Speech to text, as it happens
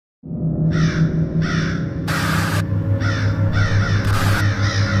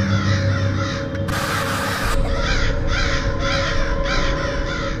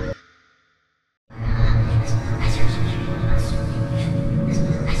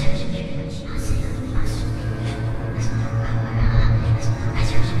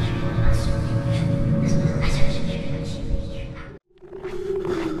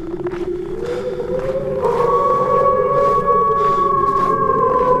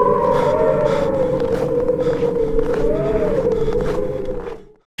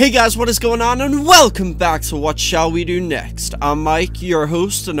guys, what is going on, and welcome back to What Shall We Do Next. I'm Mike, your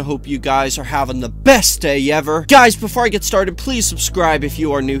host, and I hope you guys are having the best day ever. Guys, before I get started, please subscribe if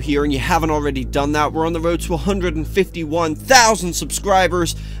you are new here and you haven't already done that. We're on the road to 151,000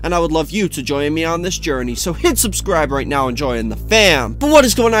 subscribers, and I would love you to join me on this journey. So hit subscribe right now and join the fam. But what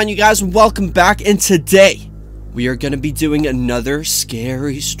is going on, you guys, and welcome back, and today we are going to be doing another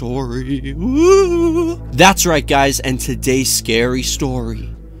scary story. Woo! That's right, guys, and today's scary story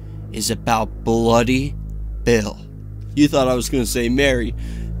is about Bloody Bill. You thought I was going to say Mary.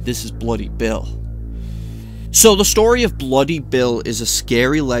 This is Bloody Bill. So the story of Bloody Bill is a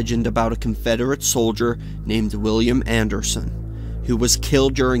scary legend about a Confederate soldier named William Anderson, who was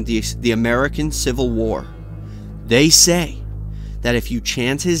killed during the American Civil War. They say that if you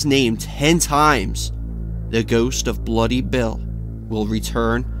chant his name 10 times, the ghost of Bloody Bill will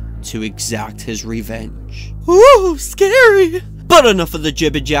return to exact his revenge. Ooh, scary! But enough of the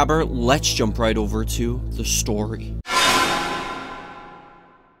jibber jabber, let's jump right over to the story.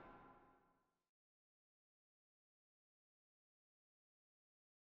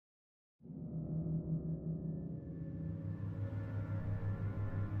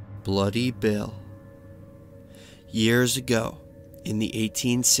 Bloody Bill. Years ago, in the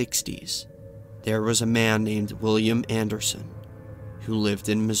 1860s, there was a man named William Anderson who lived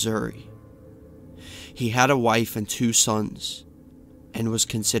in Missouri. He had a wife and 2 sons, and was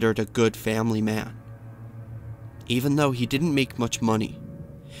considered a good family man. Even though he didn't make much money,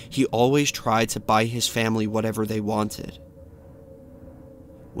 he always tried to buy his family whatever they wanted.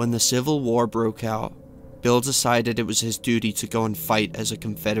 When the Civil War broke out, Bill decided it was his duty to go and fight as a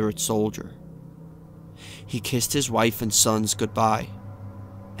Confederate soldier. He kissed his wife and sons goodbye,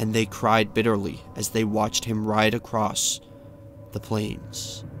 and they cried bitterly as they watched him ride across the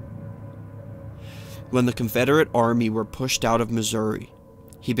plains. When the Confederate Army were pushed out of Missouri,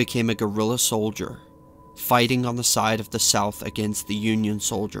 he became a guerrilla soldier, fighting on the side of the South against the Union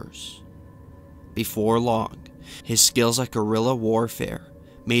soldiers. Before long, his skills at guerrilla warfare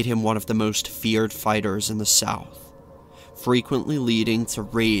made him one of the most feared fighters in the South, frequently leading to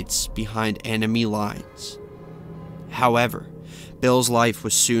raids behind enemy lines. However, Bill's life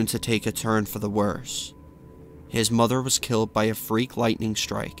was soon to take a turn for the worse. His mother was killed by a freak lightning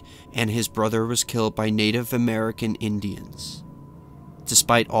strike, and his brother was killed by Native American Indians.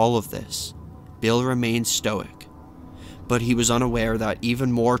 Despite all of this, Bill remained stoic, but he was unaware that even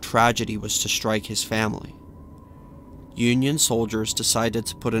more tragedy was to strike his family. Union soldiers decided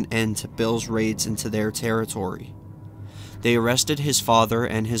to put an end to Bill's raids into their territory. They arrested his father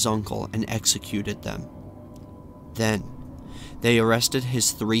and his uncle and executed them. Then, they arrested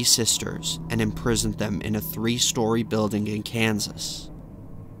his 3 sisters and imprisoned them in a 3-story building in Kansas.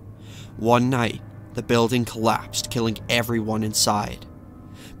 One night, the building collapsed, killing everyone inside.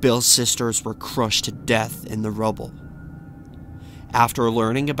 Bill's sisters were crushed to death in the rubble. After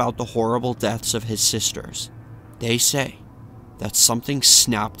learning about the horrible deaths of his sisters, they say that something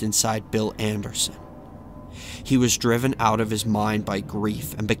snapped inside Bill Anderson. He was driven out of his mind by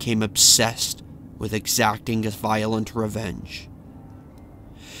grief and became obsessed with exacting a violent revenge.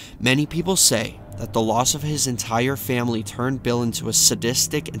 Many people say that the loss of his entire family turned Bill into a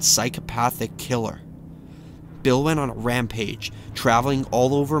sadistic and psychopathic killer. Bill went on a rampage, traveling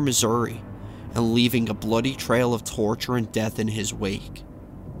all over Missouri and leaving a bloody trail of torture and death in his wake.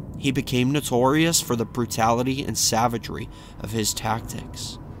 He became notorious for the brutality and savagery of his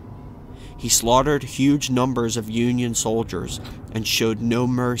tactics. He slaughtered huge numbers of Union soldiers and showed no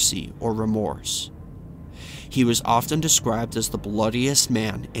mercy or remorse. He was often described as the bloodiest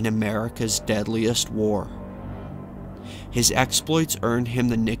man in America's deadliest war. His exploits earned him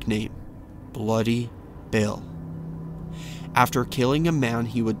the nickname Bloody Bill. After killing a man,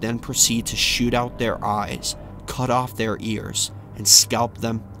 he would then proceed to shoot out their eyes, cut off their ears, and scalp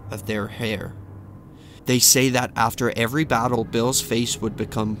them of their hair. They say that after every battle, Bill's face would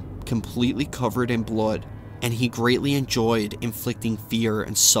become completely covered in blood, and he greatly enjoyed inflicting fear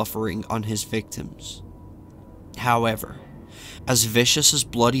and suffering on his victims. However, as vicious as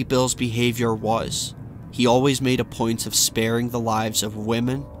Bloody Bill's behavior was, he always made a point of sparing the lives of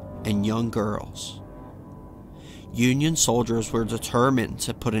women and young girls. Union soldiers were determined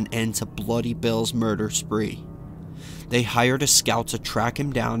to put an end to Bloody Bill's murder spree. They hired a scout to track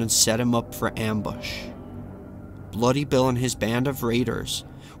him down and set him up for ambush. Bloody Bill and his band of raiders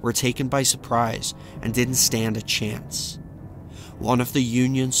were taken by surprise and didn't stand a chance. One of the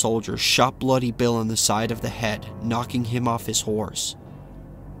Union soldiers shot Bloody Bill in the side of the head, knocking him off his horse.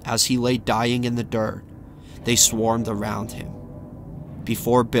 As he lay dying in the dirt, they swarmed around him.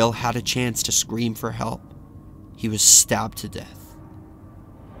 Before Bill had a chance to scream for help, he was stabbed to death.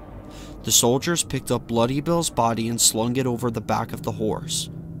 The soldiers picked up Bloody Bill's body and slung it over the back of the horse.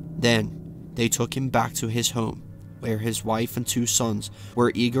 Then, they took him back to his home, where his wife and 2 sons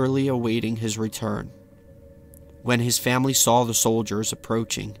were eagerly awaiting his return. When his family saw the soldiers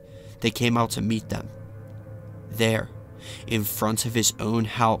approaching, they came out to meet them. There, in front of his own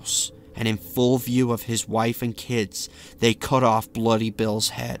house, and in full view of his wife and kids, they cut off Bloody Bill's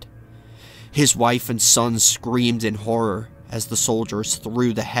head. His wife and sons screamed in horror as the soldiers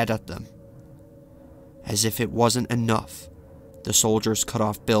threw the head at them. As if it wasn't enough, the soldiers cut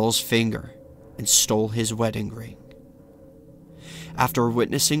off Bill's finger and stole his wedding ring. After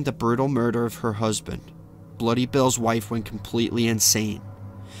witnessing the brutal murder of her husband, Bloody Bill's wife went completely insane.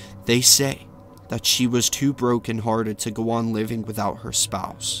 They say that she was too broken-hearted to go on living without her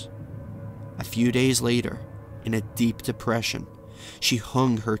spouse. A few days later, in a deep depression, she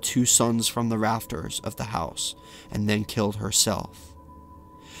hung her 2 sons from the rafters of the house and then killed herself.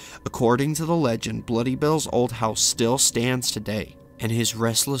 According to the legend, Bloody Bill's old house still stands today, and his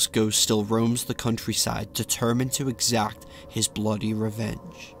restless ghost still roams the countryside, determined to exact his bloody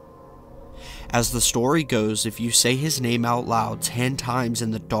revenge. As the story goes, if you say his name out loud 10 times in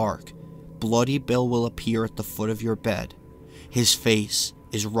the dark, Bloody Bill will appear at the foot of your bed. His face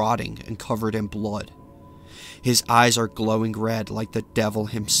is rotting and covered in blood. His eyes are glowing red like the devil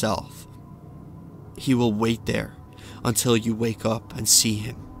himself. He will wait there until you wake up and see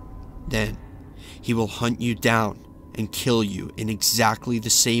him. Then, he will hunt you down and kill you in exactly the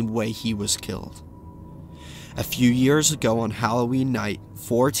same way he was killed. A few years ago on Halloween night,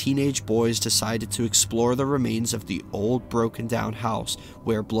 4 teenage boys decided to explore the remains of the old broken down house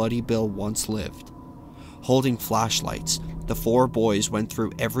where Bloody Bill once lived. Holding flashlights, the 4 boys went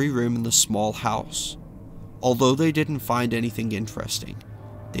through every room in the small house. Although they didn't find anything interesting,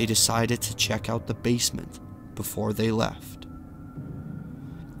 they decided to check out the basement before they left.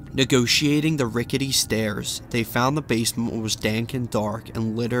 Negotiating the rickety stairs, they found the basement was dank and dark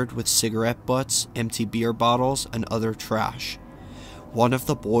and littered with cigarette butts, empty beer bottles, and other trash. One of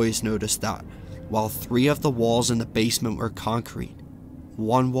the boys noticed that, while 3 of the walls in the basement were concrete,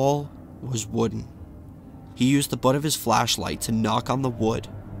 one wall was wooden. He used the butt of his flashlight to knock on the wood,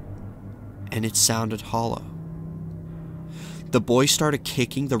 and it sounded hollow. The boy started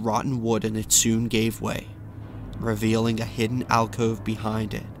kicking the rotten wood and it soon gave way, revealing a hidden alcove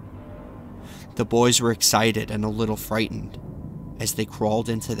behind it. The boys were excited and a little frightened as they crawled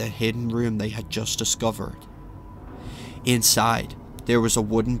into the hidden room they had just discovered. Inside, there was a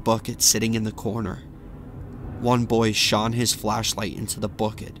wooden bucket sitting in the corner. One boy shone his flashlight into the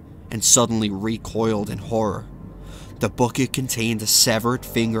bucket and suddenly recoiled in horror. The bucket contained a severed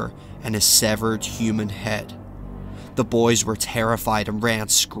finger and a severed human head. The boys were terrified and ran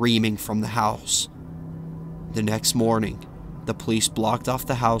screaming from the house. The next morning, the police blocked off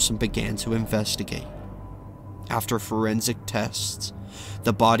the house and began to investigate. After forensic tests,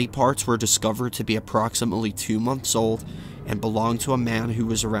 the body parts were discovered to be approximately 2 months old and belonged to a man who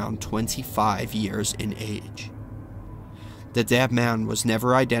was around 25 years in age. The dead man was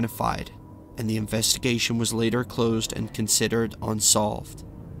never identified, and the investigation was later closed and considered unsolved.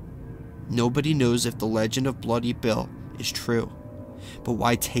 Nobody knows if the legend of Bloody Bill is true, but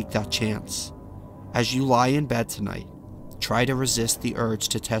why take that chance? As you lie in bed tonight, try to resist the urge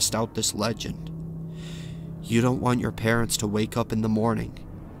to test out this legend. You don't want your parents to wake up in the morning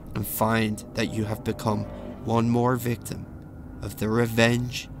and find that you have become one more victim of the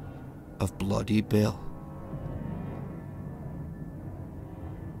revenge of Bloody Bill.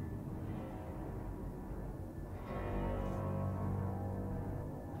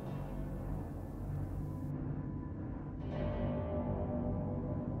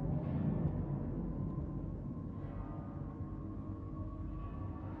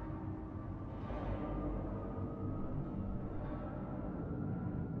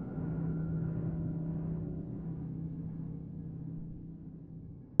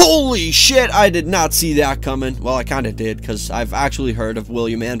 Holy shit, I did not see that coming. Well, I kind of did, because I've actually heard of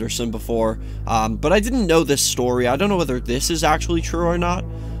William Anderson before, but I didn't know this story. I don't know whether this is actually true or not.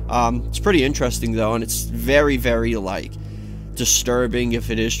 It's pretty interesting, though, and it's very, very, like, disturbing if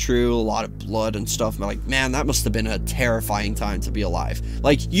it is true. A lot of blood and stuff. I'm like, man, that must have been a terrifying time to be alive.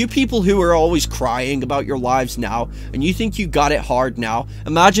 Like, you people who are always crying about your lives now, and you think you got it hard now,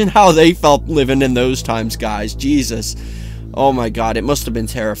 imagine how they felt living in those times, guys. Jesus. Oh my god, it must have been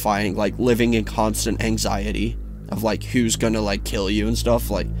terrifying, like, living in constant anxiety of, like, who's gonna, like, kill you and stuff.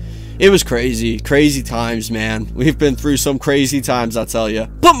 Like, it was crazy. Crazy times, man. We've been through some crazy times, I'll tell you.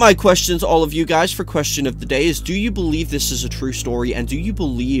 But my question to all of you guys for question of the day is, do you believe this is a true story, and do you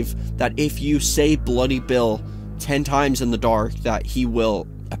believe that if you say Bloody Bill 10 times in the dark, that he will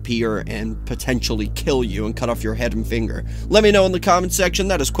appear and potentially kill you and cut off your head and finger? Let me know in the comment section.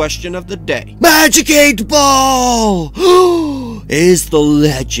 That is question of the day. Magic 8 Ball! Is the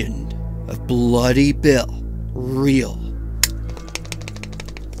legend of Bloody Bill real?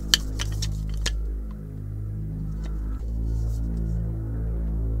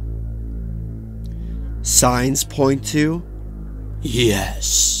 Signs point to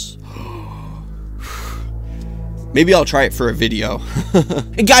yes. Maybe I'll try it for a video.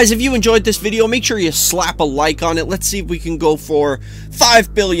 And guys, if you enjoyed this video, make sure you slap a like on it. Let's see if we can go for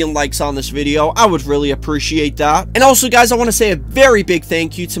 5 billion likes on this video. I would really appreciate that. And also, guys, I want to say a very big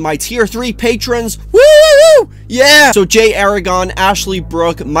thank you to my tier 3 patrons. Woo! Yeah! So Jay Aragon, Ashley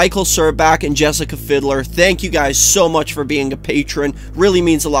Brooke, Michael Surbach, and Jessica Fiddler, thank you guys so much for being a patron. Really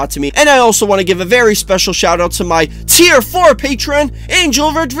means a lot to me. And I also want to give a very special shout out to my tier 4 patron,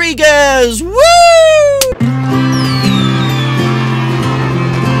 Angel Rodriguez. Woo!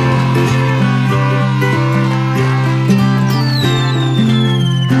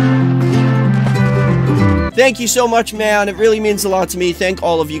 Thank you so much, man. It really means a lot to me. Thank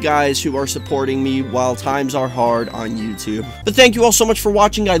all of you guys who are supporting me while times are hard on YouTube. But thank you all so much for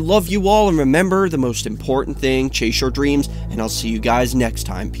watching. I love you all, and remember the most important thing, chase your dreams, and I'll see you guys next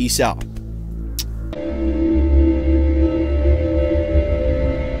time. Peace out.